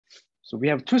So we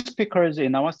have two speakers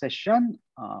in our session.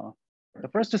 The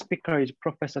first speaker is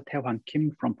Professor Tae Hwan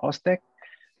Kim from PostTech.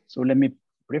 So let me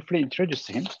briefly introduce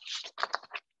him.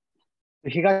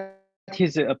 He got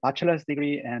his bachelor's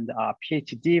degree and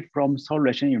PhD from Seoul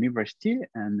National University.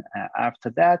 And after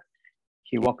that,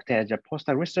 he worked as a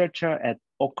postdoc researcher at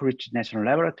Oak Ridge National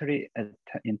Laboratory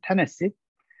in Tennessee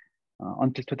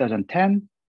until 2010.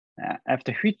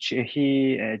 After which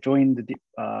he joined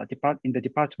in the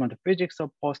Department of Physics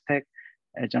of PostTech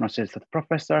as an associate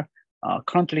professor.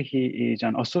 Currently, he is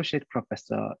an associate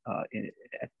professor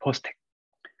at PostTech.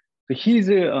 So he's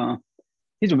a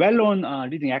well-known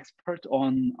leading expert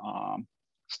on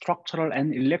structural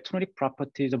and electronic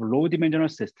properties of low-dimensional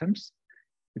systems.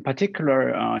 In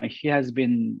particular, he has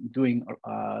been doing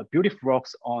beautiful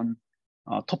works on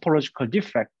topological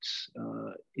defects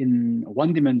in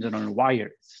one-dimensional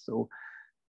wires. So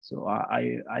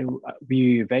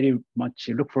we very much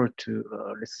look forward to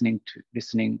listening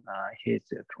his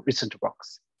recent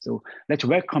works. So let's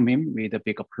welcome him with a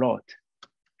big applause.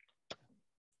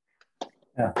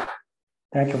 Yeah,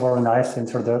 thank you for a nice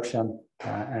introduction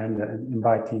and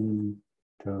inviting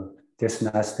to this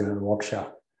nice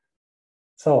workshop.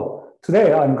 So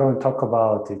today I'm going to talk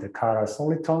about the chiral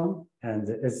soliton, and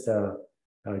it's a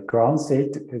ground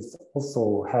state. It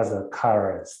also has a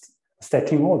chiral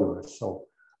stacking order. So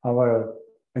I will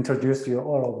introduce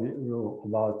all of you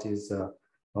about this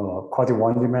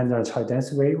quasi-one-dimensional high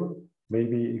density wave,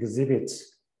 maybe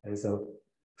exhibits as a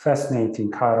fascinating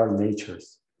chiral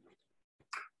natures.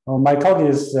 My talk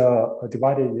is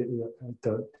divided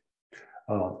into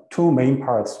two main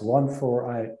parts. One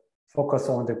I focus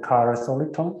on the chiral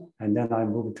soliton, and then I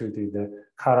move to the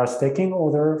chiral stacking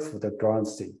order for the ground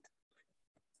state.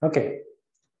 Okay.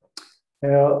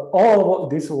 All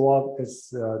of this work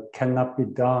cannot be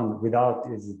done without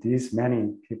these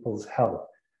many people's help.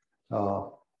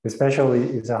 Especially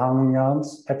if the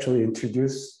handedness actually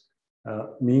introduced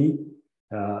me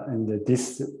in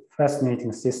this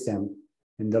fascinating system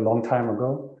in the long time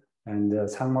ago. And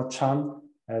Sang-Mo Chan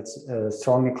has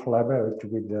strongly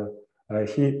collaborated with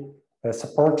he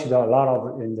supported a lot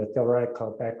of in the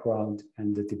theoretical background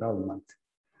and the development.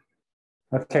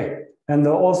 Okay, and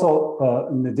also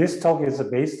this talk is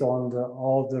based on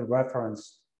all the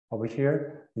reference over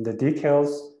here. In the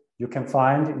details you can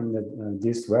find in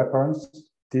these references.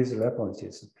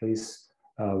 Please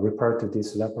refer to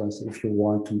this reference if you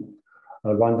want to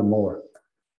run more.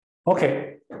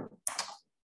 Okay,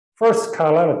 first,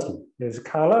 chirality.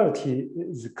 Chirality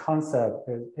is a concept.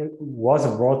 It was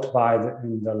brought by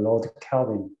the Lord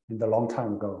Kelvin in the long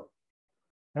time ago.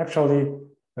 Actually,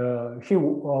 he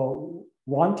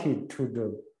wanted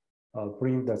to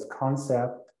bring this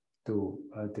concept to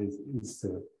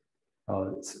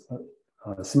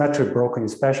symmetry broken,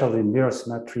 especially mirror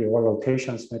symmetry or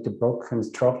rotation symmetry broken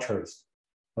structures.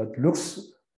 But looks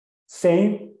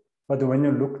same, but when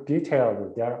you look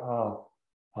detailed, there are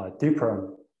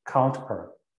different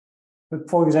counterpart. But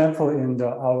for example, in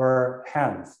our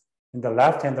hands, in the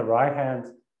left and the right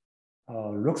hand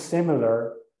look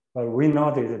similar, but we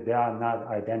know that they are not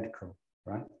identical,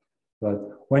 right? But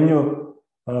when you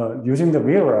using the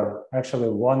mirror, actually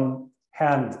one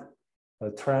hand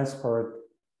transferred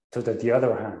to the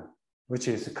other hand, which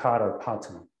is a chiral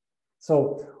pattern.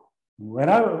 So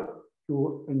whenever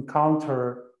you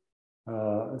encounter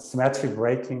symmetry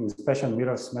breaking, especially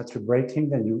mirror symmetry breaking,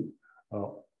 then you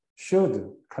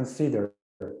should consider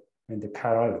in the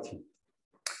chirality.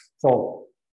 So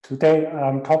today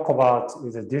I'm talking about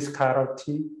this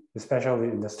chirality, especially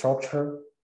in the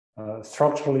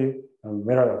structurally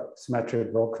mirror symmetry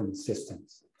broken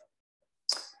systems.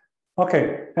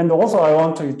 Okay, and also I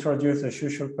want to introduce the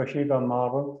Schuschel-Pahilgan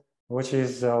model, which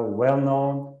is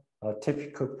well-known,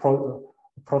 typical,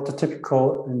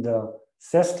 prototypical in the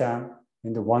system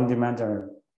in the one-dimensional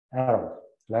atom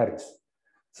lattice.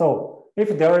 So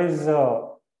if there is an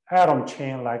atom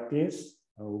chain like this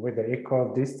with the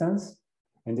equal distance,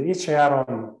 and each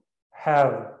atom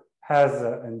has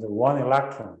one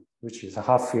electron, which is a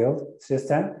half-field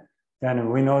system,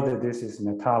 then we know that this is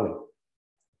metallic.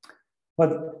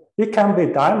 But it can be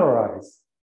dimerized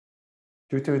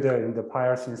due to the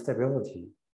Pierce instability.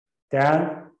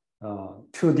 Then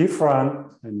two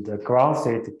different ground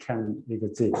state can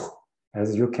exist.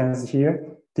 As you can see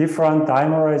here, different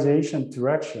dimerization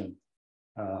direction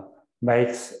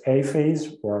makes A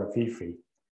phase or V phase.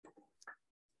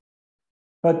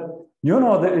 But you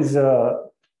know there is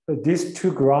these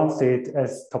two ground states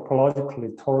as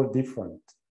topologically totally different.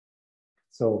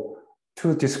 So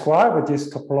to describe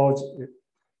this topology,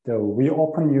 we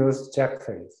often use Jack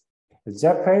phase. The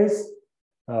Jack phase,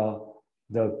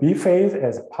 the B phase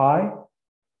as pi,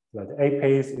 like A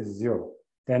phase is 0.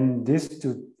 Then these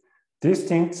two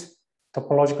distinct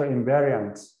topological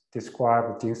invariants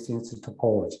describe distinct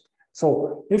topology.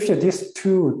 So if these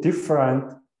two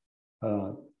different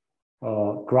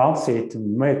ground state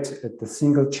met at the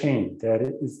single chain, that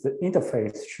is the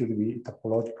interface should be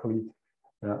topologically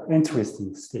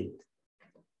interesting state.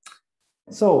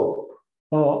 So,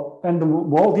 and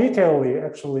more detailedly,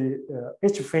 actually,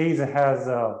 each phase has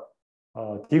a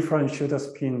different shooter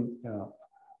spin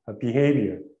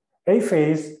behavior. A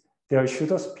phase, their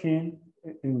shooter spin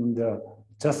in the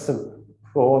just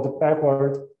forward,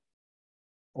 backward,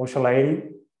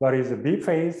 oscillating, but is a B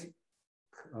phase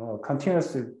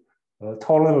continuously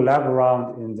totally lap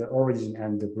around in the origin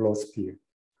and the below sphere,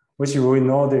 which we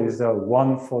know there is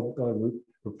one for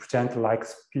represent like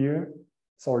sphere,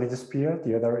 solid sphere.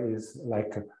 The other is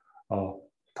like a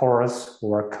torus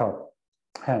or a cup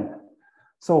hand.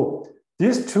 So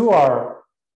these two are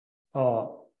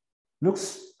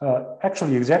looks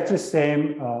actually exactly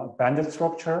same banded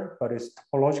structure, but its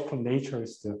topological nature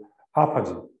is the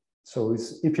opposite. So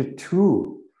it's, if you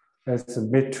two is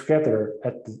made together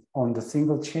on the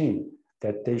single chain,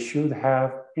 that they should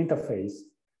have interface,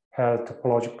 have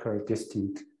topological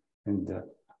distinct, and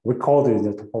we call it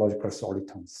the topological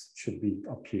solitons should be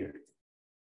appeared.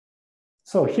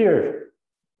 So here,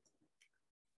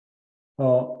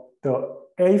 the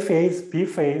A phase, B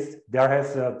phase, there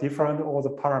has a different order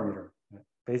parameter,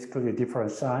 basically a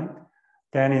different sign.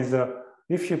 Then is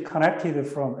if you connect it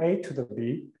from A to the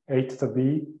B,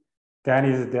 then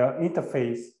is the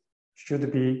interface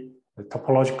should be a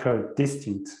topological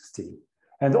distinct state.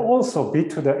 And also B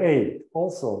to the A,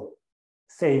 also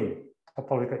same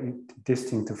topological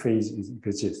distinct phase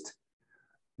exists.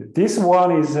 This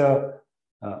one is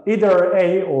either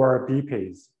A or B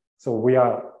phase. So we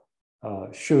are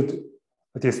should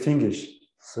distinguish.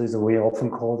 So we often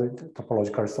call it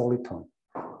topological soliton.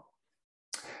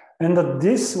 And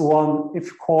this one,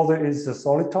 if called is a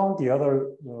soliton, the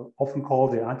other often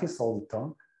called the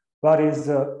anti-soliton, but is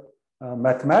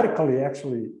mathematically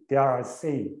actually they are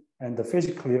same, and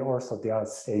physically also they are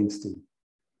same state,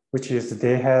 which is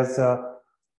they has a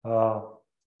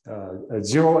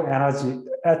zero energy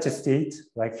edge state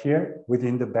like here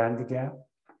within the band gap,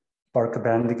 Barker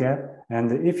band gap,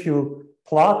 and if you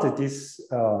plot this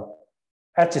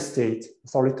edge state,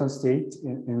 soliton state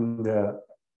in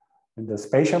the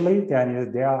spatially,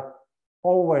 then they are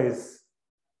always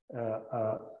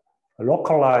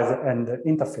localized and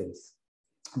interface.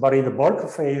 But in the bulk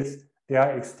phase, they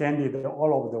are extended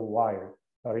all over the wire.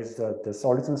 That is the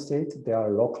soliton state, they are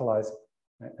localized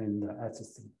in the edge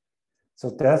state. So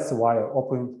that's why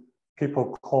often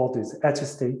people call this edge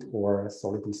state or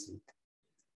solid state.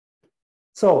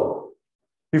 So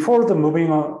before the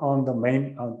moving on the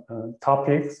main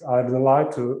topics, I'd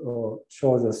like to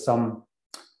show some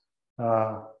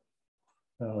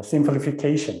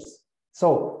simplifications.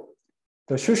 So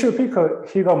the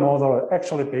Shushu-Higa model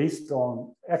actually based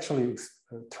on,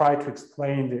 try to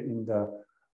explain in the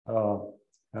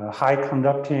high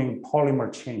conducting polymer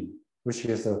chain, which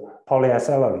is a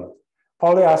polyacetylene.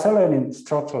 Polyacetylene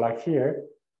structure like here,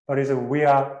 but we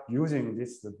are using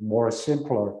this more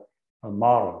simpler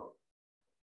model.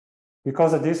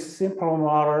 Because of this simple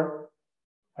model,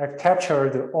 I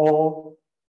captured all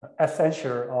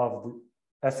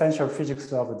essential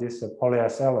physics of this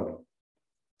polyacetylene.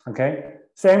 Okay,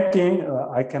 same thing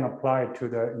I can apply to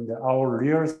our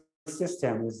real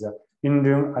system is the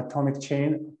indium atomic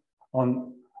chain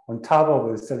on top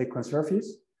of the silicon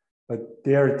surface, but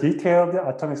their detailed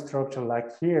atomic structure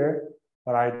like here,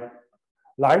 but I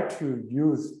like to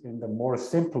use in the more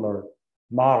simpler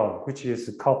model, which is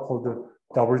a coupled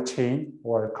double chain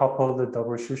or a coupled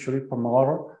double Shushu-Ripa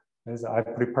model, as I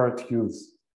prefer to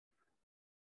use.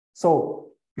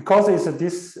 So because it's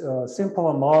this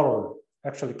simpler model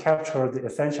actually capture the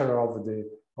essential of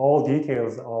all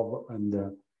details of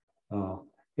the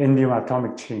indium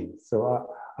atomic chain. So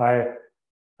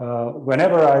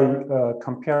whenever I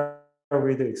compare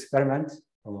with the experiment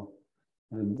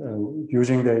and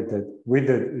using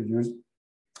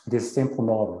this simple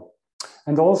model,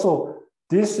 and also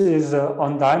this is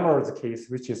on dimer's case,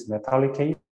 which is metallic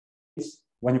case.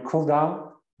 When you cool down,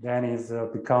 then it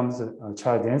becomes a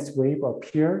child dense wave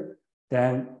appear.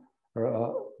 Then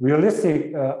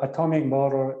realistic atomic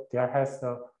model, there has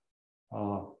the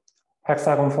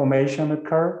hexagon formation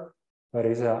occur. But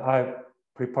I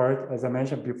prepared, as I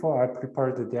mentioned before, I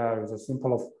prepared there is a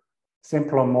simpler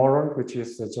model, which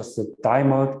is just a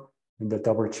diamond in the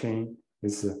double chain.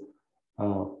 It's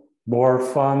more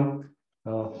fun,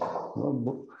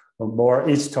 more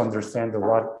easy to understand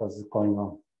what was going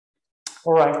on.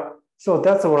 All right. So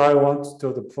that's what I want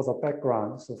to do for the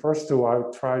background. So first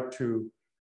I'll try to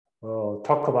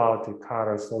talk about the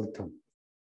chiral soliton.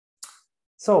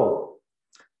 So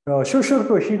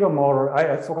Schuschel-Heger model,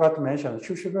 I forgot to mention,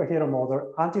 Schuschel-Heger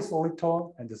model,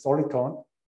 anti-soliton and the soliton,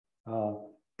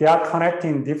 they are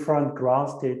connecting different ground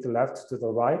state left to the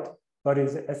right, but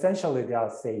it's essentially they are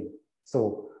same.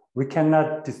 So we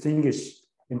cannot distinguish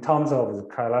in terms of the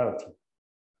chirality.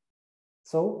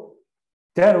 So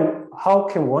then how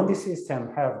can 1D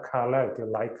system have chirality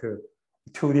like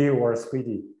 2D or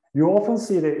 3D? You often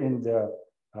see it in the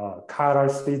chiral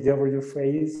CDW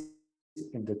phase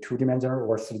in the 2-dimensional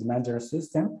or 3-dimensional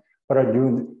system, but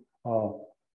you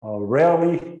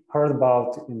rarely heard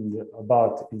about in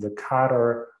the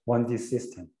chiral 1D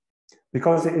system,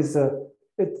 because it's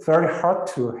very hard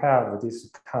to have this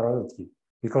chirality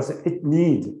because it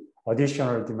needs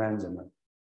additional dimension.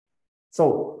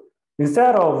 So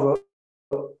instead of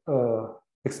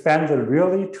expand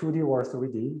really 2D or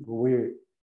 3D, we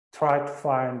try to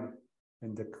find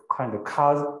in the kind of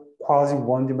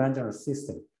quasi-one-dimensional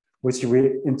system, which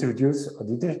we introduce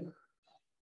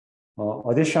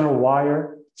additional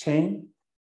wire chain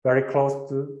very close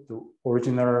to the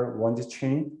original 1D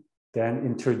chain, then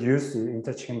introduce the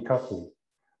interchain coupling.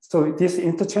 So this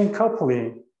interchain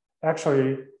coupling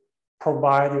actually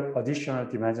provide additional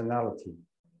dimensionality.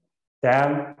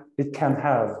 Then it can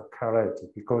have chirality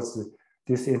because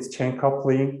this interchain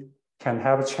coupling can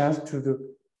have a chance to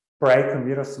break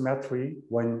mirror symmetry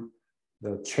when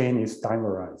the chain is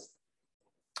dimerized.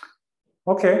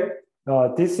 Okay,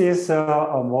 this is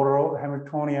a model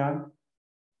Hamiltonian,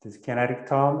 this kinetic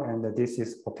term, and this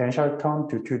is potential term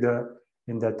due to the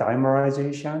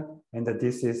dimerization, and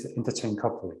this is interchain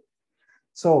coupling.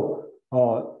 So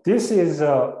this is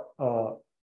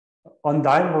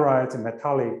undimerized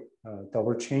metallic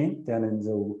double chain. Then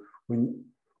when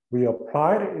we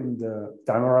applied in the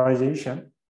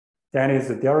dimerization,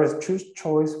 then there is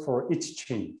choice for each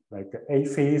chain, like A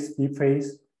phase, B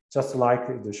phase, just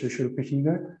like the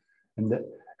Schuschel-Heger, and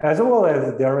as well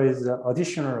as there is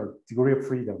additional degree of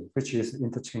freedom, which is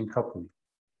interchain coupling.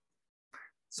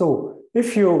 So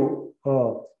if you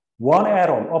one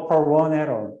atom, upper one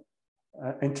atom,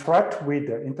 interact with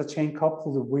the interchain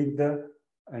coupled with the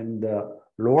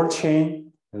lower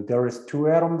chain, there is 2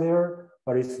 atoms there,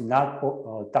 but it's not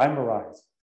dimerized.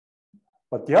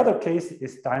 But the other case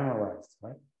is dimerized,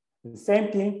 right? The same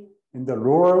thing in the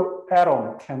lower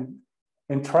atom can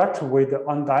interact with the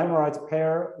undimerized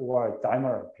pair or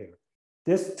dimerized pair.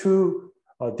 These two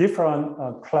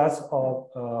different class of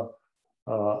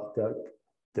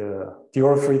the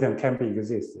dual freedom can be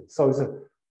existed. So it's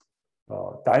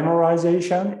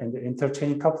dimerization and the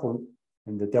interchain coupling,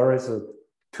 and there is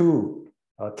 2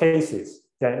 cases.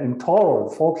 Then in total,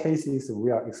 4 cases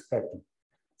we are expecting.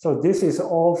 So this is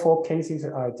all 4 cases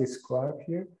I described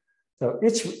here. So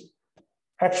each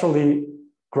actually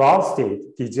ground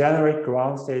state, degenerate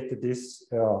ground state to this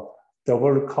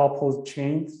double coupled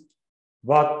chains,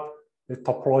 but the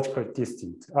topologically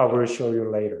distinct. I will show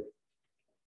you later.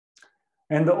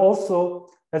 And also,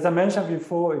 as I mentioned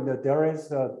before, there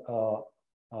is a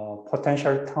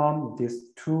potential term,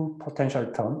 these 2 potential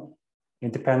terms,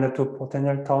 independent 2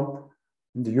 potential terms.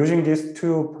 And using these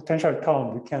 2 potential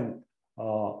terms, we can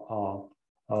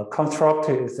construct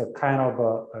it as a kind of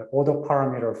a order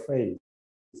parameter phase.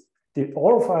 The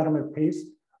order parameter phase,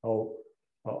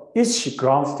 each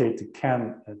ground state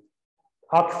can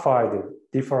occupy the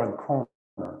different corner.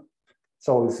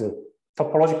 So it's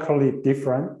topologically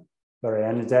different, but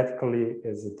energetically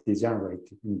is degenerate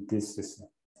in this system.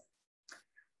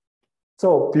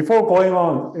 So before going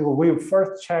on, we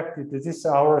first checked that this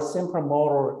our simple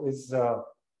model is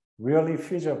really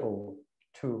feasible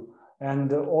to,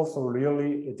 and also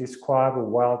really describe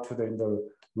well to in the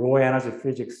low energy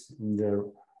physics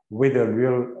with the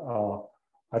real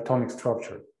atomic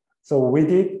structure. So we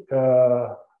did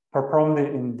perform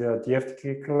it in the DFT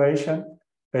calculation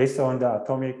based on the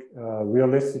atomic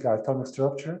realistic atomic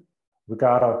structure. We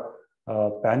got a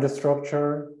band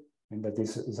structure, and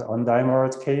this is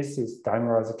undimerized cases,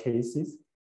 dimerized cases.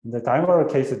 In the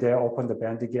dimerized case, they open the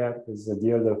band gap is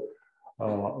near the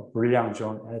Brillouin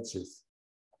zone edges.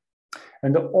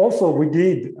 And also we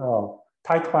did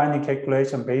tight binding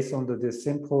calculation based on the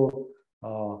simple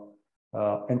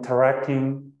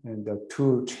interacting in the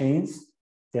 2 chains.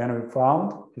 Then we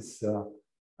found is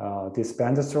this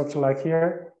band structure like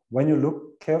here. When you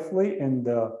look carefully in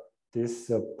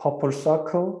this purple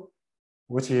circle,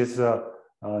 which is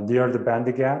near the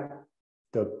band gap,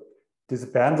 this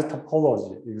band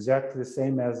topology exactly the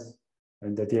same as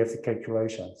in the DFT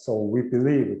calculation. So we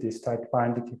believe this tight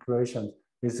binding calculation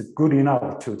is good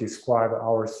enough to describe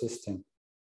our system.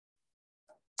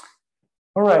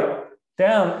 All right,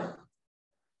 then,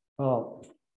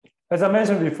 as I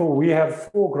mentioned before, we have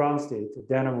 4 ground states.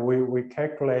 Then we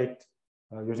calculate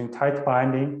using tight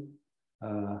binding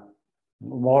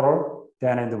model.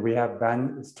 Then we have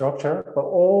band structure, but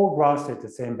all ground states the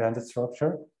same band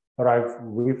structure. But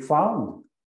we found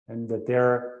and that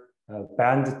their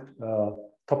band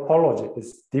topology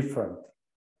is different,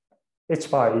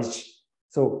 each by each.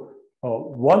 So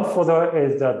one for the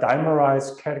is the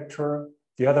dimerized character,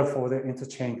 the other for the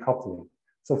interchain coupling.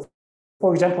 So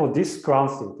for example, this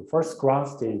ground state, the first ground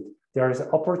state, there is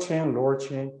upper chain, lower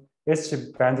chain, each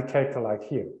band character like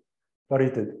here. But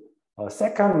in the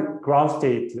second ground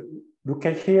state, look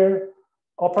at here,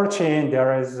 upper chain,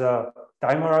 there is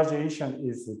dimerization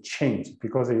is changed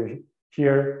because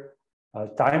here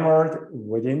dimered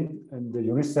within the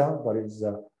unit cell, but it's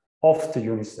off the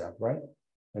unit cell, right?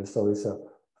 And so it's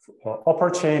upper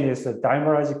chain is the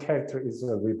dimerized character is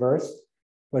reversed,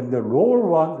 but the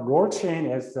lower chain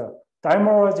is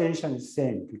dimerization is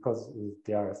same because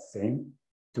they are same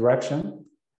direction,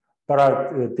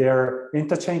 but their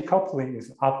interchain coupling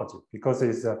is opposite because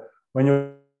it's when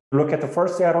you look at the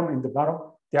first atom in the bottom,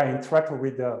 they are interacting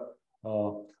with the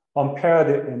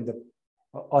unpaired and the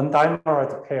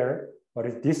undimerized pair,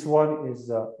 but this one is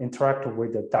interacting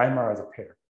with the dimerized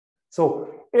pair. So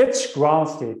each ground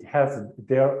state has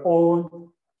their own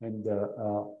and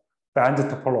band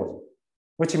topology,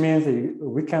 which means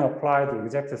we can apply the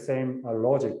exact same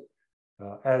logic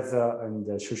as in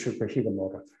the Schuschel-Heaven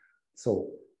model.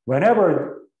 So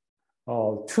whenever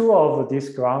 2 of these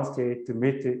ground states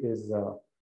meet is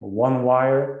one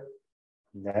wire,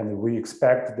 then we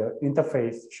expect the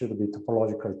interface should be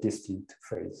topologically distinct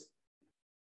phase.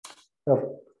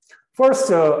 So first,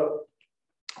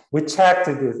 we checked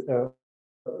this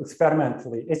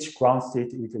experimentally, each ground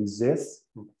state it exists.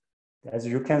 As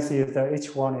you can see,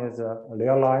 each one is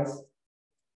realized.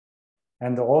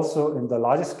 And also in the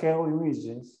large scale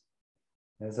images,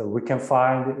 as we can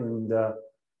find in the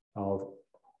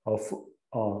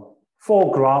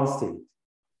 4 ground state,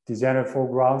 degenerate 4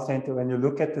 ground state. When you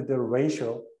look at the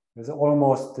ratio, it's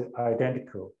almost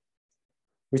identical,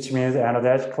 which means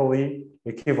analytically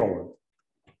equivalent.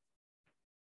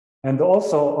 And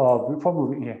also,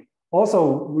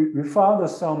 we found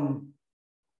some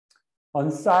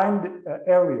unsigned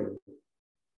area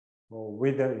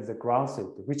with the ground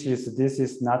state, which is this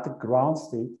is not the ground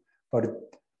state, but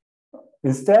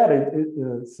instead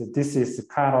this is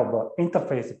kind of an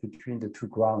interface between the 2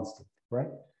 ground states,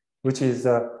 right? Which is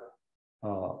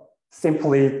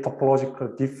simply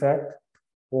topological defect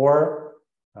or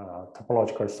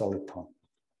topological soliton.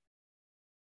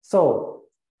 So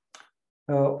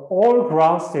all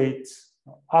ground states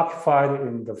occupied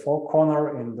in the 4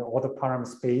 corner in the order parameter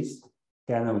space,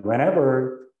 then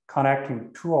whenever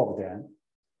connecting 2 of them,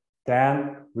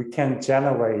 then we can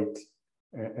generate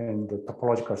in the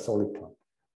topological soliton.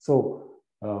 So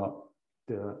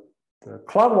the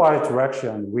clockwise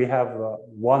direction, we have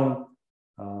one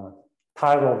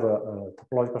type of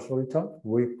topological soliton.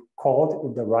 We called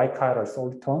it the right-chiral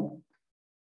soliton.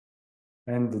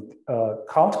 And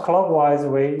counterclockwise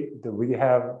way that we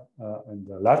have in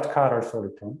the left-chiral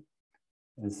soliton.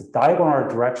 It's a diagonal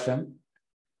direction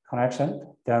connection.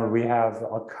 Then we have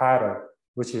a chiral,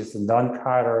 which is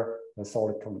non-chiral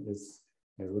soliton is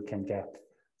we can get.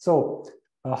 So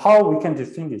how we can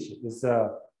distinguish it is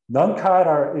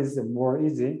non-chiral is more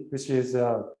easy, which is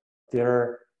they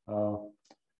are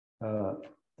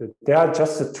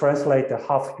just translate the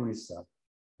half unit cell,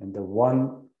 and the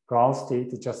one ground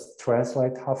state just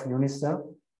translate half unit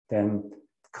cell, then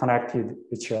connected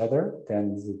each other,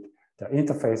 then the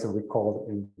interface we call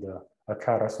in the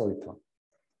achiral soliton.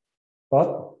 But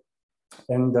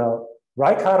in the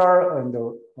right chiral and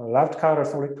the left chiral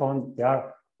soliton, they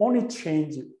are only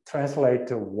translate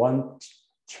to one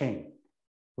chain,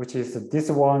 which is this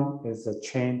one is a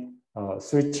chain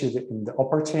switched in the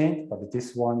upper chain, but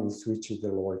this one is switched in the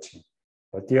lower chain.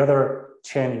 But the other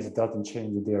chain doesn't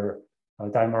change their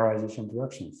dimerization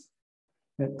directions.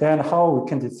 Then how we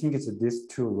can distinguish these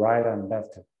 2 right and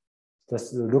left?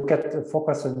 Just look at the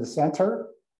focus in the center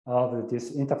of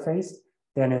this interface.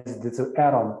 Then is this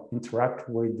atom interact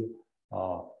with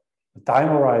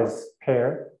dimerized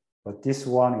pair, but this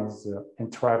one is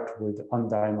interact with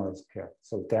undimerized pair.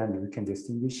 So then we can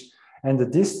distinguish. And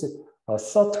this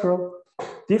subtle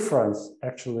difference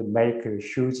actually make a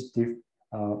huge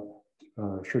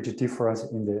difference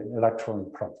in the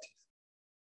electronic properties.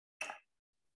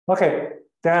 Okay,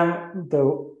 then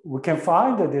we can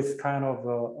find this kind of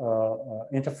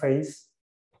interface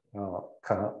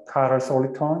chiral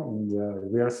soliton in the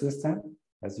real system.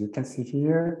 As you can see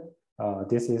here,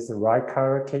 this is the right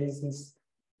chiral cases,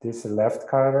 this is left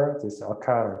chiral, this is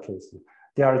achiral cases.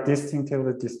 They are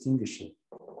distinctively distinguishing.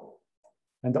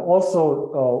 And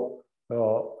also,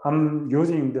 I'm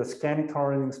using the scanning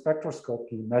tunneling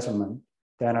spectroscopy measurement.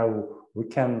 Then we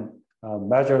can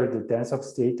measure the density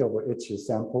state of each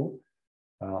sample,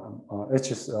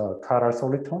 each chiral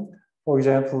soliton. For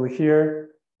example,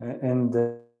 here, and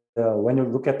when you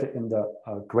look at it in the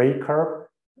gray curve,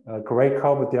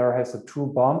 there has a two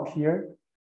bump here.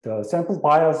 The sample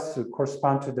bias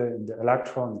correspond to the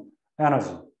electron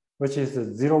energy, which is the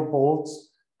 0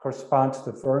 volts correspond to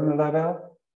the Fermi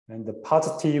level, and the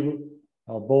positive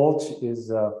volt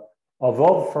is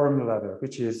above Fermi level,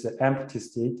 which is the empty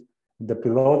state. The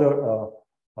below the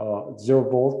 0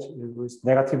 volt with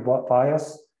negative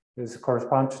bias is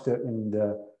correspond to the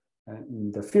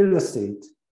in the field state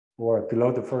or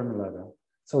below the Fermi level.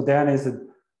 So then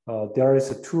there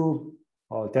is a two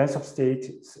density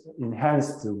state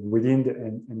enhanced within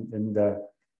the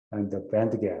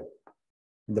band gap,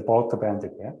 in the bulk band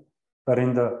gap. But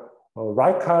in the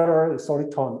right chiral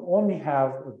soliton only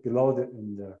have below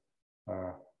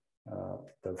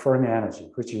the Fermi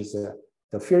energy, which is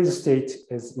the field state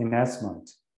is enhancement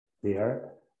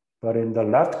there. But in the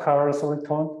left chiral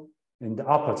soliton, in the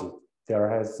opposite, there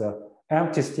has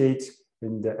empty state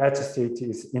in the edge state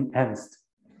is enhanced.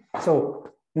 So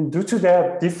due to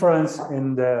that difference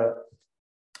in the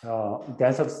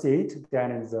density state,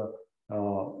 then is the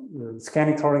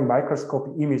scanning tunneling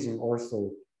microscope imaging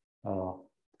also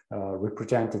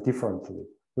represented differently,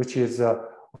 which is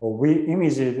we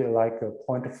image it like a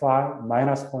 0.5,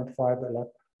 minus 0.5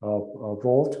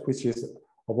 volt, which is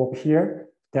above here.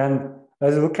 Then,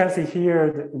 as you can see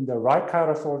here, in the right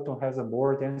chiral soliton has a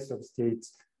more density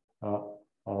states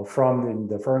from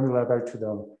the Fermi level to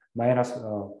the minus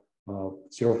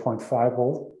 0.5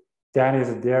 volt. Then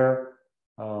is there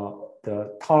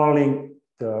the tunneling,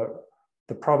 the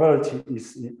probability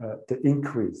is the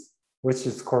increase, which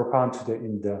is correspond to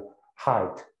in the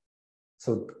height.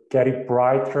 So getting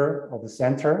brighter of the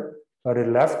center, but the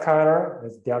left chiral,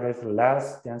 there is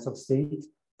less density state,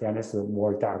 then it's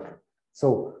more darker.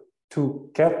 So to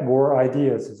get more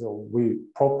ideas, so we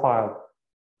profile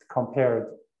compared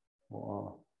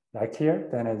like here,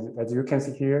 then as you can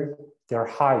see here, their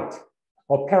height,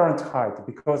 apparent height,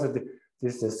 because of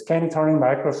this scanning tunneling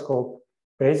microscope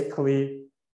basically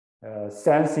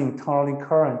sensing tunneling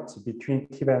current between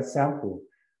T-band sample.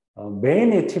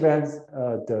 Mainly T-band,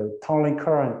 the tunneling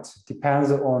current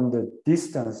depends on the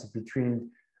distance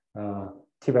between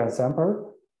T-band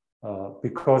sample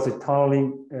because the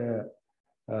tunneling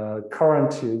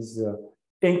current is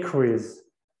increased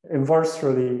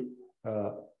inversely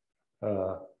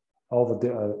of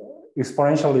the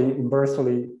exponentially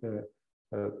inversely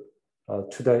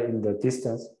in the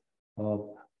distance,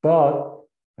 but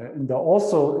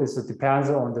also it depends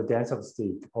on the density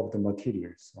state of the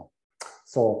materials.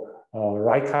 So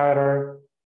right chiral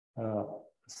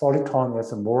soliton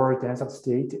has a more density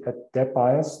state at that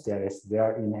bias they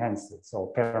are enhanced. So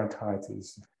apparent height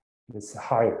is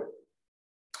higher.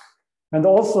 And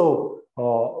also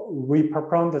we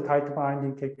perform the tight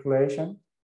binding calculation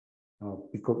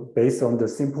because based on the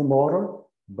simple model,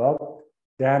 but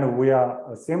then we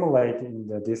are simulating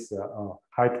this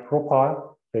height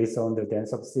profile based on the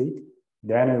density state.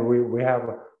 Then we have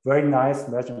a very nice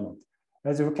measurement.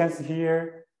 As you can see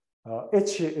here,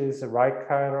 each is right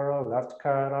chiral, left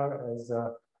chiral, as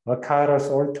a chiral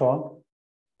soliton.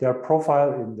 Their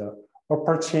profile in the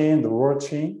upper chain, the lower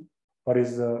chain, but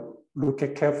is look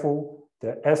at careful.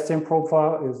 The STM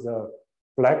profile is a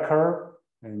black curve,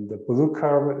 and the blue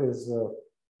curve is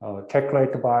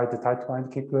calculated by the tight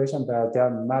binding calculation, but they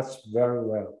are matched very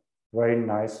well, very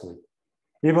nicely.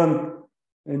 Even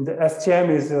in the STM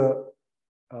is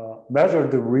measure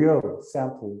the real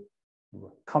sample,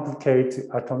 complicated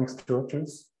atomic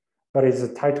structures, but it's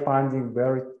a tight binding,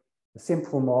 very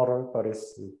simple model, but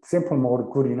it's simple model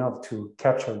good enough to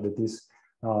capture this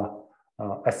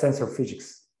essential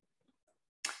physics.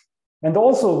 And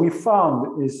also we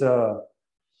found is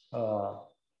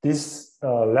this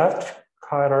left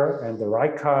chiral and the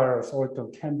right chiral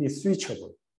soliton can be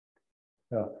switchable.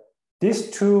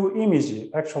 These two images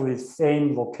actually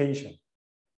same location.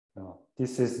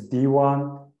 This is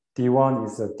D1. D1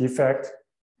 is a defect.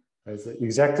 It's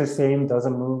exactly same,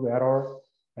 doesn't move at all.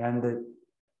 And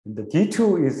the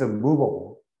D2 is a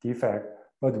movable defect.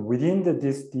 But within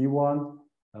this D1,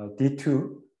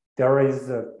 D2, there is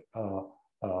a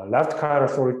left chiral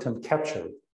soliton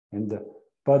captured.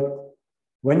 But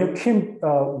when you keep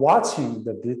watching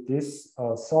this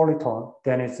soliton,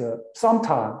 then it's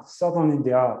sometimes suddenly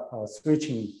they are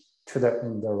switching to the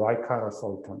right chiral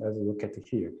soliton, as you look at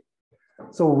here.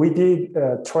 So we did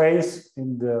trace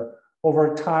in the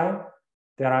over time.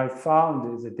 Then I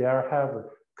found is that there have a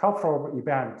couple of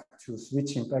events to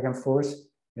switching back and forth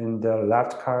in the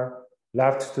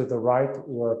left to the right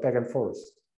or back and forth.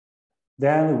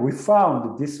 Then we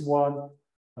found this one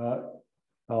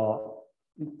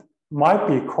might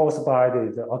be caused by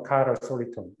the achiral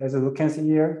soliton. As you can see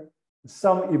here,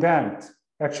 some event,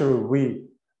 actually we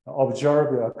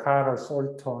observe the achiral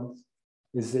soliton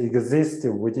is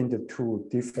existed within the two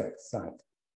defect site.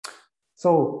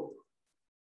 So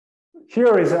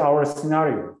here is our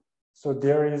scenario. So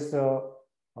there is a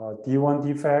D1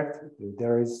 defect,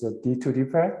 there is a D2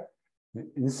 defect.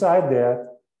 Inside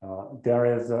that,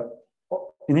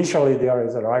 initially there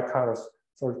is a right chiral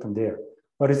soliton there,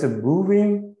 but it's a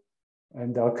moving,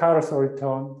 and the achiral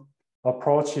soliton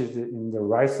approaches in the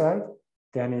right side.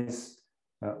 Then is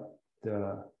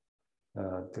the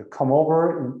come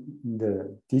over in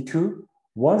the D2.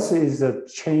 Once is a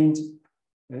change,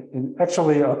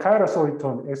 actually achiral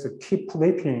soliton is a keep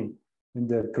flipping in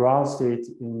the ground state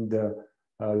in the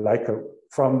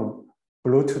from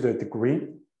blue to the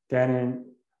green. Then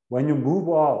when you move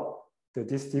up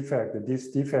this defect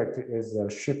is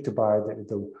shifted by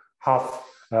the half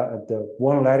the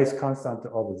one lattice constant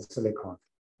of the silicon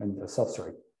and the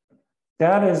substrate.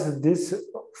 That is this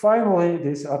finally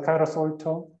this achiral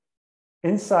soliton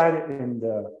inside in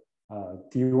the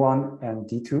D1 and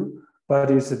D2,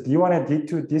 but it's D1 and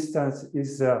D2 distance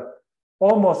is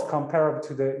almost comparable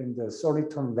to the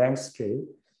soliton length scale.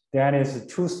 Then is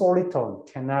two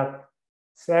soliton cannot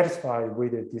satisfy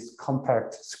with this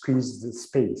compact squeezed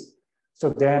space. So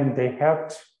then they have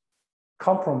to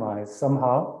compromise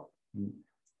somehow.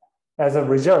 As a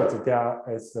result, there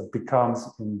becomes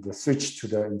in the switch to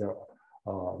the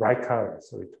right chiral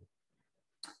soliton.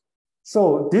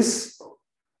 So this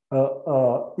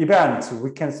event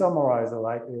we can summarize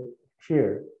like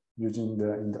here using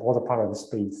in the other part of the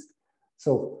space.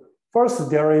 So first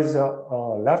there is a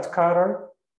left chiral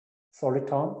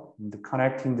soliton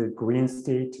connecting the green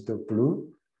state to the blue.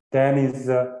 Then is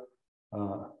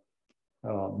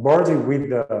merging with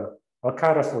the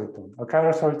achiral soliton.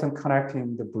 Achiral soliton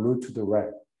connecting the blue to the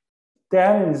red.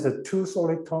 Then is the two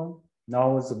soliton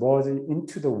now is merging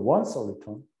into the one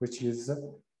soliton, which is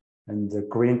and the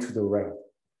green to the red.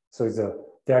 So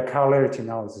their chirality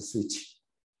now is a switch.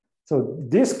 So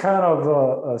this kind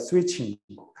of switching,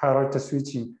 chirality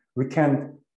switching, we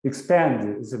can expand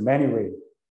in many ways.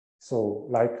 So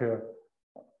like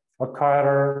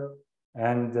achiral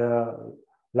and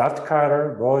left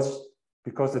chiral merge,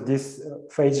 because this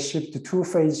phase shift, two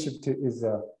phase shift is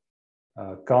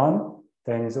gone.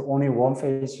 Then is only one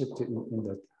phase shift in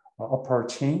the upper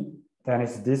chain. Then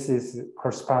this is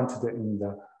correspond to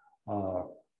the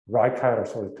right chiral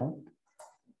soliton.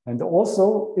 And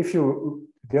also, if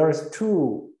there is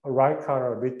two right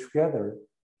chiral bit together,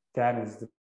 then it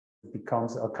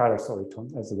becomes a chiral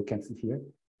soliton, as we can see here,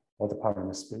 or the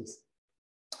parameter space.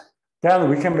 Then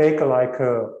we can make like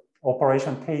a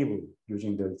operation table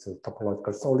using the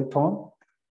topological soliton.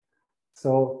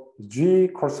 So G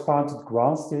corresponds to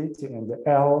ground state, and the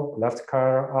L left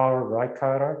chiral, R right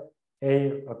chiral,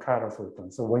 A achiral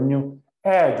soliton. So when you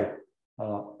add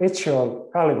each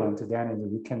element, then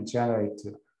we can generate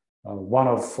one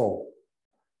of four.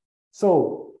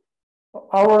 So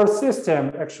our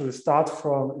system actually starts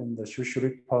from in the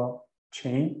Schuschrippe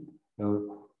chain.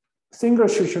 Single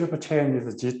Schuschrippe chain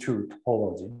is a G2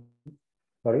 topology.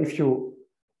 But if you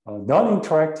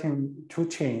non-interacting two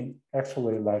chain,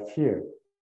 actually like here,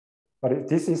 but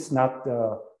this is not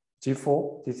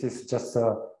G4. This is just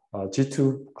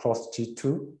G2 cross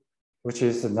G2, which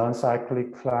is a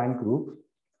non-cyclic Klein group.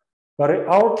 But in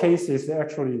our case is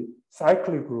actually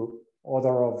cyclic group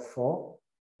order of 4,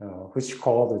 which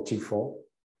called G4.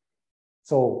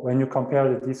 So when you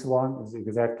compare this one, is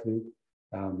exactly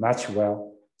match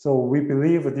well. So we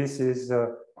believe this is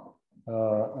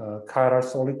chiral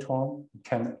soliton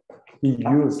can be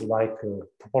used like a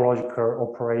topological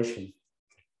operation.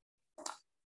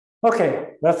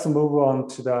 Okay, let's move on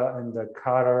to the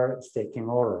chiral staking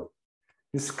order.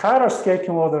 This chiral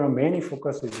staking order mainly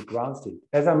focuses on ground state.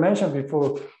 As I mentioned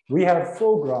before, we have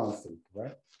 4 ground states,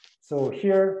 right? So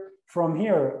here, from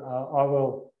here, I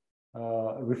will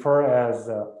refer as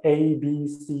A, B,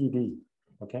 C, D,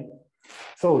 okay?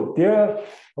 So there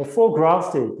are 4 ground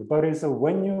states, but it's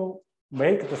when you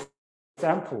make the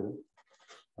sample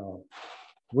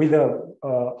with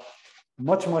a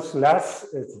much less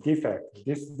defect.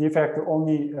 This defect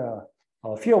only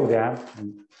a few of them.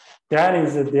 And that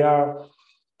is their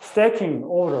stacking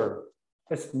order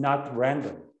is not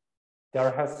random.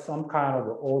 There has some kind of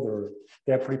order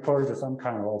that prefers some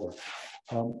kind of order.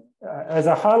 As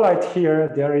a highlight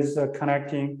here, there is a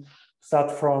connecting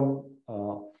start from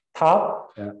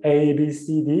top, A, B,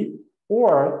 C, D,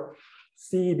 or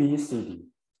C, B, C, D,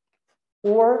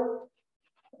 or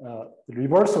the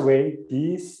reverse way,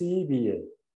 D, C, B, A,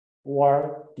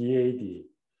 or D, A, D.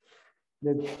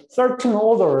 The certain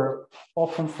order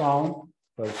often found,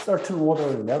 but certain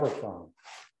order never found.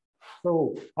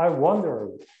 So I wonder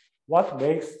what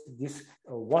makes this,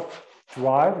 what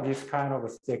drive this kind of a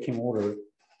stacking order.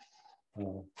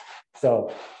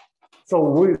 So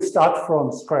we start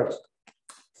from scratch.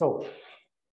 So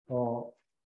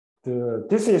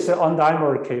this is an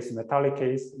undimerized case, metallic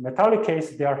case. Metallic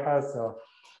case, there has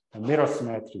a mirror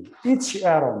symmetry. Each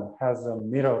atom has a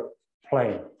mirror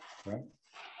plane, right?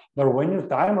 But when you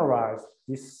dimerize,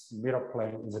 this mirror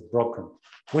plane is broken,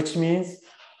 which means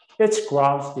each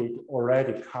ground state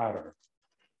already chiral.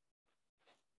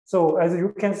 So as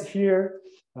you can see here,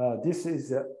 this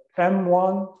is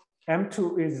M1,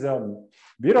 M2 is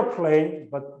mirror plane,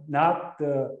 but not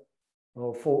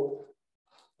for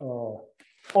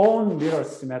own mirror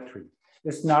symmetry.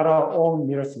 It's not our own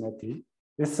mirror symmetry.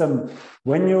 It's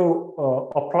when you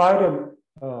apply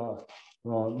the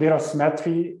mirror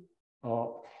symmetry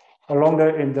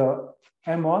in the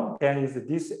M1, then is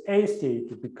this A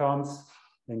state becomes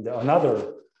in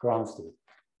another ground state.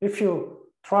 If you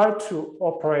try to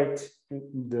operate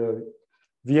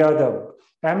via the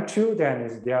M2,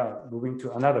 then they are moving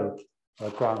to another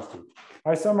ground state.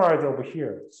 I summarize over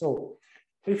here. So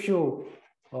if you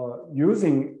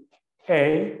using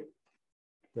A,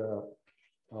 the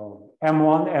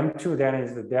M1, M2,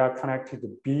 then they are connected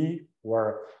to B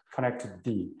or connected to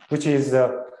D, which is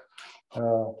the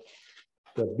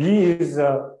B is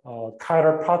a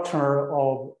chiral partner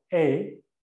of A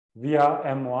via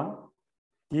M1.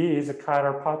 D is a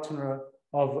chiral partner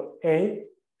of A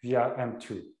via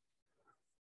M2.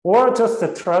 Or just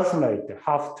translate,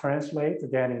 half translate,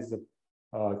 then is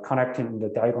connecting in the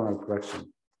diagonal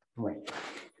direction. Right.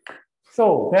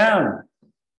 So then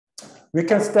we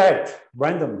can stack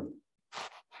randomly,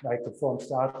 like from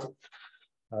start,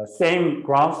 same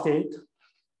ground state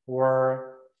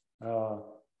or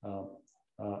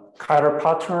chiral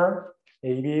partner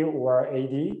AB or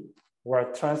AD or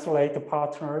translate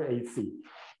partner AC.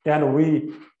 Then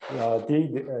we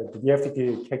did the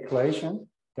DFT calculation,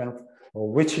 then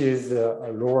which is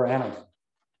a lower energy.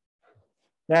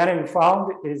 Then we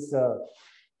found is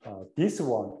this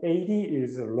one, AD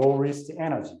is low risk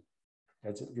energy,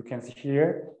 as you can see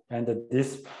here, and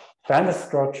this band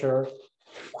structure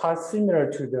quite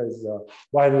similar to the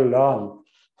Weyl learned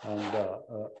and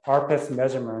RPS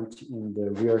measurement in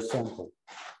the real sample.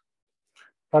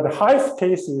 But the highest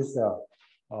case is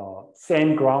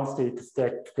same ground state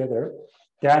stacked together.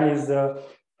 Then is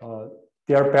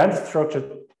their band structure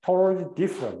totally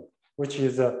different, which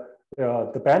is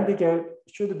the band gap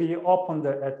should be opened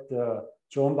at the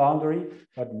zone boundary,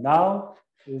 but now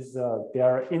is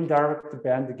their indirect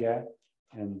band gap,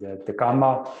 and the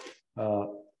gamma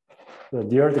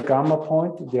near the gamma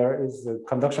point there is the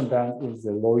conduction band is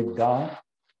lowered down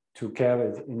to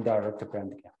carry the indirect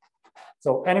band gap.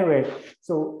 So anyway,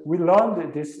 so we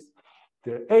learned this.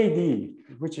 The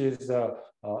AD, which is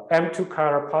M2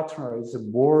 chiral partner, is a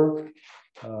more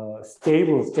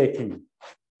stable staking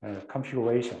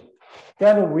configuration.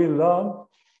 Then we learn,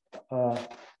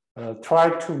 try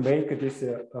to make this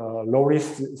low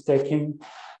risk staking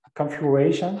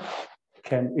configuration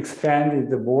can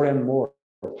expand it more and more.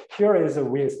 Here is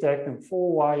we stacked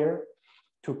 4 wire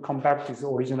to come back to the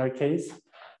original case.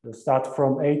 We start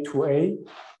from A to A.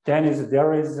 Then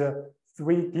there is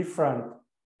 3 different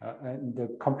and the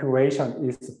configuration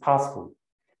is possible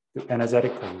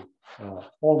energetically,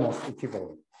 almost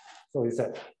equivalent. So it's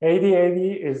AD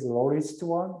is the lowest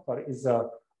one, but it's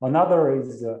another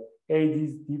is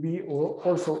ADDB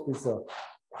also is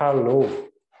quite low.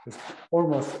 It's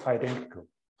almost identical.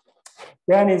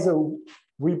 Then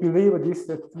we believe this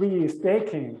 3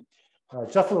 staking,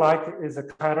 just like is a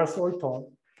chiral soliton,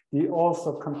 it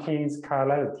also contains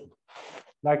chirality.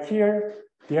 Like here,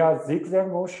 there are zigzag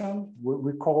motion.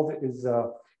 We call it is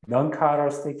a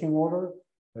non-chiral staking order.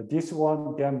 This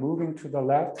one, they're moving to the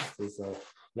left, is a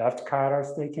left chiral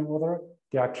staking order.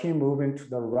 They are keep moving to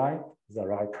the right, the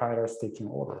right chiral staking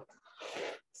order.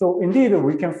 So indeed,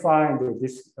 we can find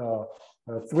this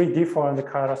 3 different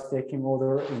chiral staking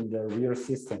order in the real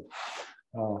system.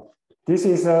 This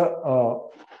is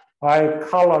I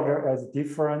colored as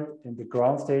different in the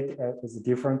ground state as a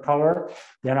different color.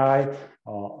 Then I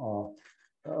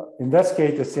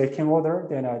investigate the stacking order,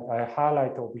 then I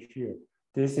highlight over here.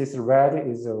 This is red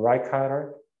is the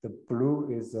right-chiral, the blue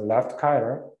is the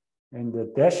left-chiral, and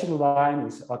the dashed line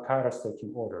is achiral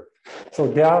stacking order. So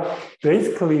they are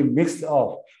basically mixed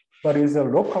up, but is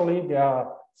locally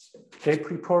they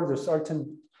prefer the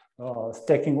certain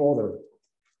stacking order,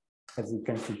 as you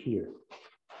can see here.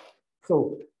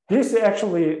 So this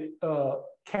actually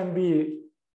can be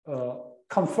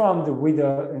confirmed with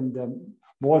in the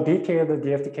more detailed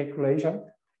DFT calculation.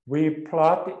 We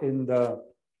plot in the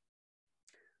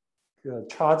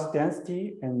charge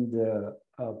density and the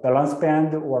valence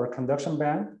band or conduction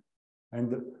band.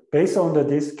 And based on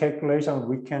this calculation,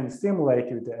 we can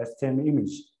simulate with the STM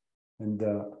image and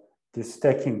the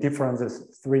stacking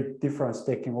differences, 3 different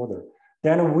stacking order.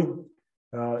 Then we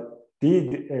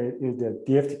did the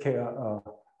DFT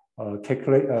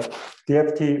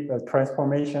DFT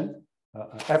transformation.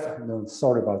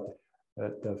 Sorry about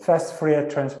the fast Fourier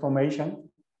transformation.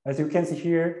 As you can see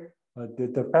here,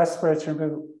 the fast Fourier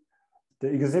transformation, the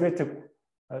exhibit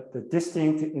the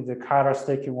distinct in the chiral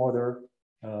stacking order,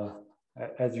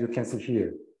 as you can see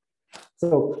here.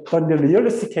 So, but the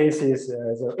realistic case is,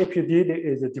 if you did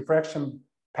is a diffraction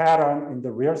pattern in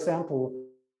the real sample,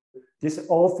 this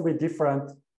all 3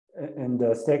 different in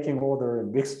the stacking order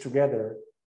mixed together,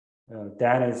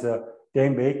 then is they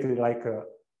make like a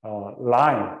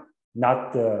line,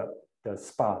 not the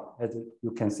spot, as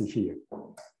you can see here.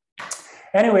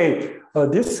 Anyway,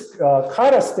 this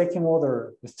chiral stacking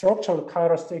order, the structural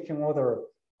chiral stacking order,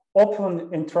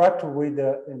 often interact with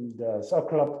in the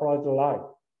circular polarized light.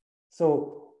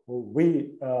 So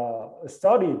we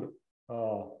studied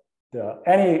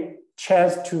any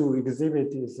chance to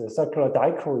exhibit is a circular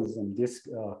dichroism, this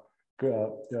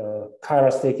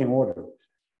chiral stacking order.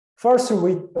 First,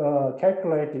 we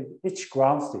calculated each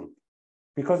ground state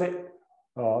because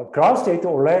ground state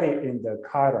already in the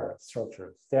chiral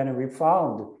structures. Then we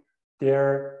found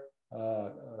their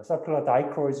circular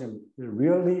dichroism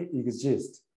really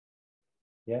exists.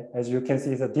 Yeah, as you can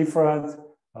see, the different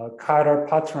chiral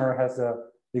partner has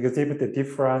exhibited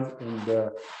difference in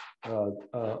the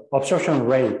absorption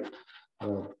rate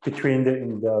between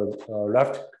the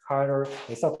left chiral,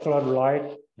 the circular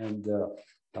light, and the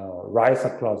right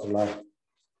circular light.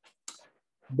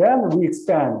 Then we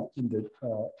expand in the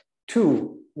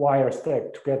 2 wire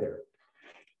stack together.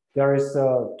 There is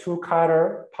 2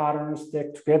 chiral patterns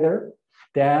stacked together.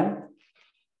 Then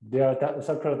the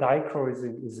circular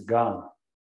dichroism is gone.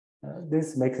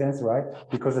 This makes sense, right?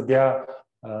 Because they are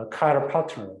chiral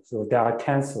partners, so they are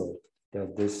canceled.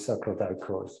 This circular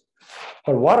dichroism.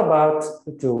 But what about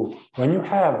when you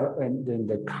have in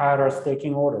the chiral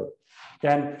stacking order?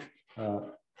 Then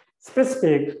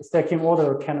specific stacking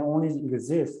order can only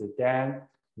exist. Then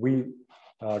we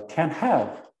can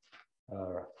have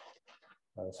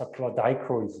circular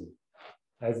dichroism,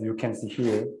 as you can see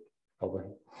here over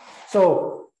here.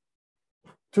 So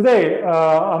today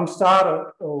I'm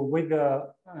started with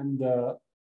the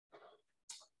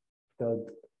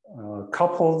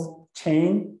coupled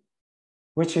chain,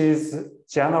 which is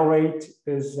generate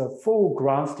is a full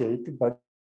ground state, but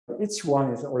each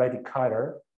one is already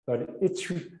chiral. But each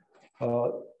 2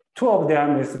 of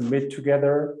them is meet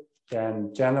together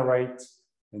and generate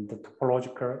in the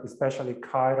topological, especially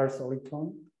chiral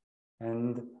soliton.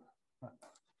 And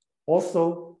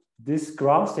also this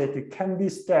ground state can be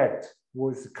stacked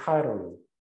with chirally,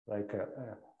 like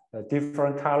a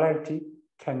different chirality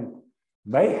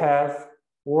may have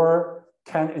or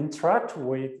can interact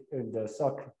with in the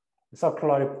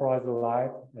circularly polarized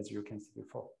light, as you can see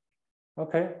before.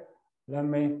 Okay, let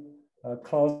me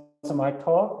close my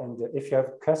talk, and if you have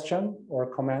a question or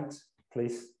comment,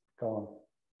 please go on.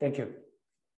 Thank you.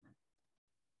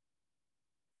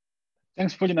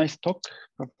 Thanks for the nice talk,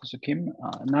 Professor Kim.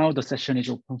 Now the session is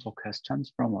open for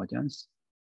questions from audience.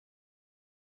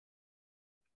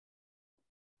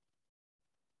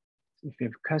 If you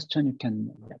have a question, you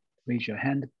can raise your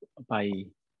hand by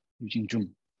using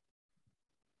Zoom.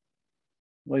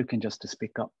 Or you can just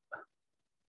speak up.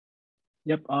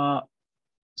 Yep,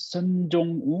 Sun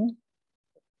Jong-woo.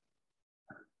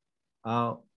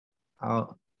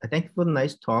 Thank you for the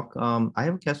nice talk. I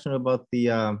have a question about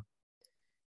the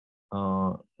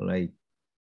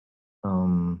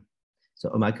so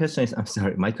my question is, I'm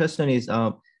sorry, my question is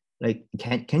like,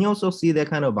 can you also see that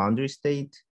kind of boundary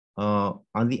state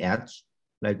on the edge,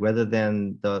 like rather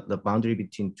than the boundary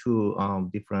between 2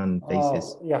 different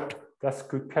places? Yeah, that's a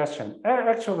good question.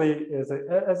 Actually, as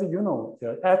you know,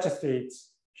 the edge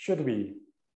states should be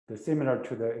similar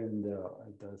to the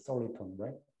soliton,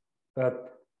 right?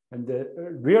 But in the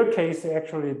real case,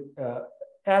 actually,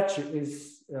 edge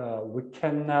is we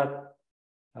cannot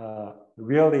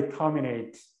really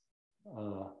terminate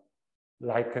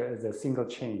like the single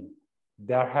chain.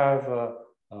 They have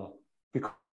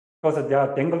because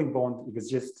their dangling bond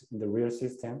exists in the real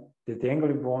system. The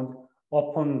dangling bond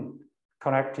often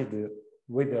connected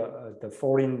with the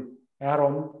foreign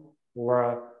atom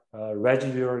or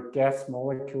residual gas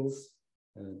molecules.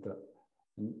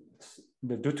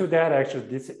 Due to that, actually,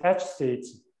 this H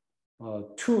states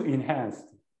too enhanced.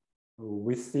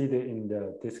 We see it in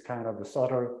this kind of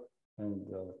subtle and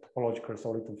topological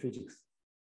soliton physics.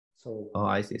 So, oh,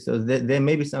 I see. So there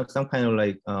may be some kind of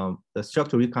like the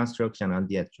structural reconstruction on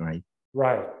the edge, right?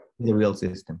 Right. In the real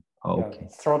system. Oh, yeah. Okay.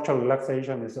 Structural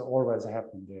relaxation is always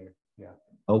happening there. Yeah.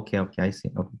 Okay. Okay. I see.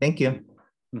 Okay. Thank you.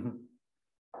 Mm-hmm.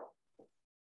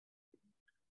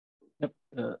 Yep.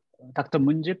 Dr.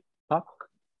 Munjip Park.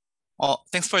 Oh,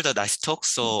 thanks for the nice talk.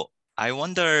 So I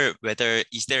wonder whether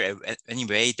is there any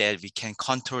way that we can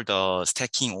control the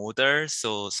stacking order,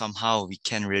 so somehow we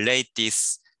can relate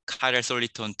this chiral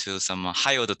soliton to some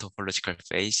high order topological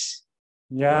phase?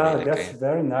 Yeah, Like that's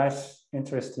very nice,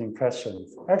 interesting question.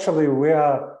 Actually, we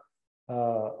are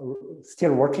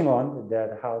still working on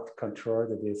that, how to control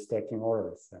the stacking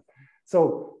orders.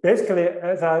 So basically,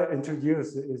 as I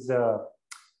introduced, is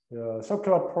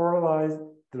circular polarized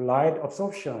light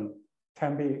absorption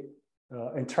can be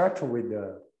interacted with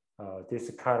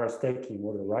this chiral stacking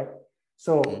order, right?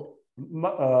 So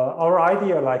our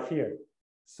idea like here,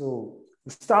 so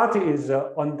the start is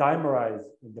undimerized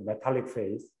in the metallic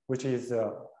phase, which is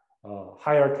a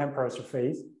higher temperature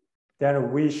phase.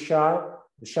 Then we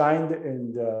shined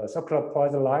in the circular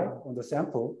polarized light on the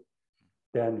sample,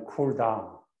 then cool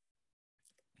down.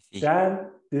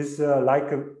 Then this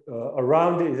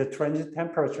around is a transient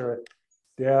temperature.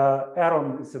 The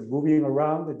atom is moving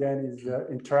around, then is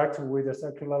interacting with the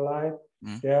circular light.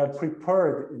 They are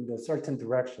prepared in the certain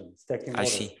direction, stacking order.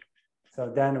 see. So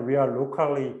then we are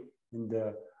locally in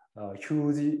the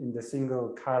huge in the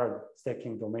single chiral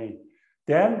stacking domain.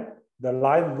 Then the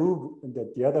light move in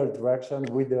the other direction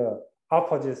with the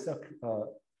opposite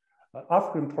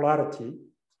polarity.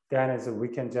 Then we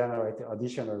can generate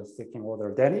additional stacking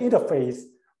order. Then interface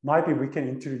maybe we can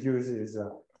introduce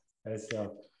as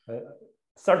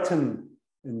certain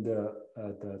in the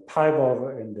type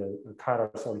of in the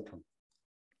chiral soliton.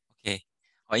 Okay,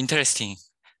 interesting.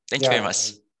 Thank you very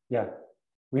much. Yeah,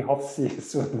 we hope to see you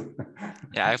soon.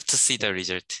 Yeah, I have to see the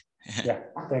result. Yeah,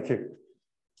 thank you.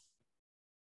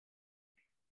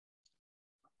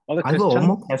 Other I have question? one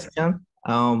more question.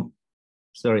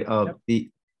 Sorry.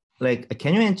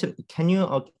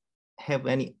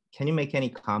 Can you make any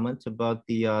comments about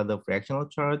the fractional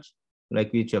charge,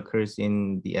 like which occurs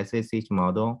in the SSH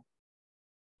model?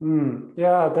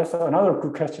 Yeah, that's another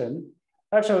good question.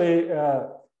 Actually,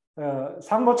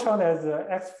 Sang-Mo Chun as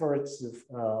experts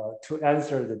to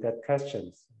answer that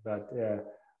questions, but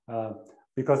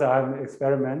because I'm an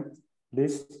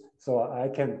experimentalist, so I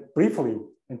can briefly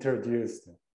introduce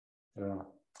them.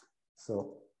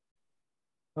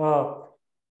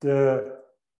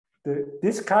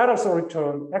 This chiral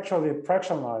soliton actually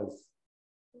fractionalized.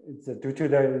 It's due to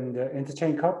the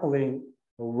interchain coupling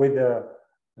with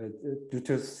due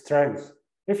to strength.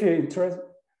 If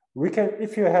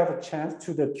you have a chance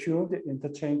to tune the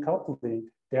interchain coupling,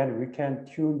 then we can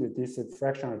tune this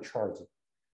fractional charge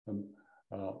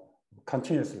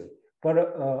continuously. But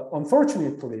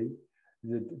unfortunately,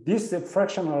 this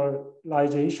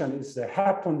fractionalization is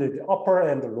happened at the upper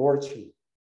and the lower chain.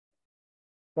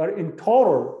 But in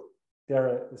total, there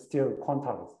are still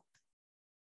quantized.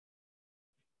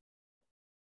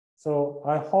 So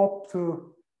I hope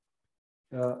to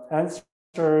answer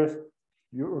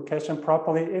your question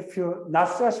properly. If you're not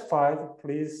satisfied,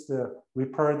 please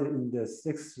refer in the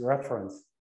 6th reference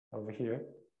over here.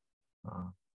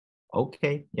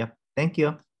 Okay, yeah, thank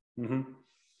you.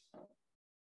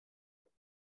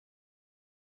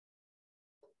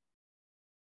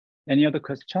 Any other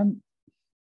question?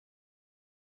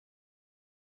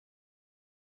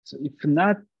 So if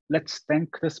not, let's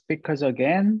thank the speakers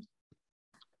again.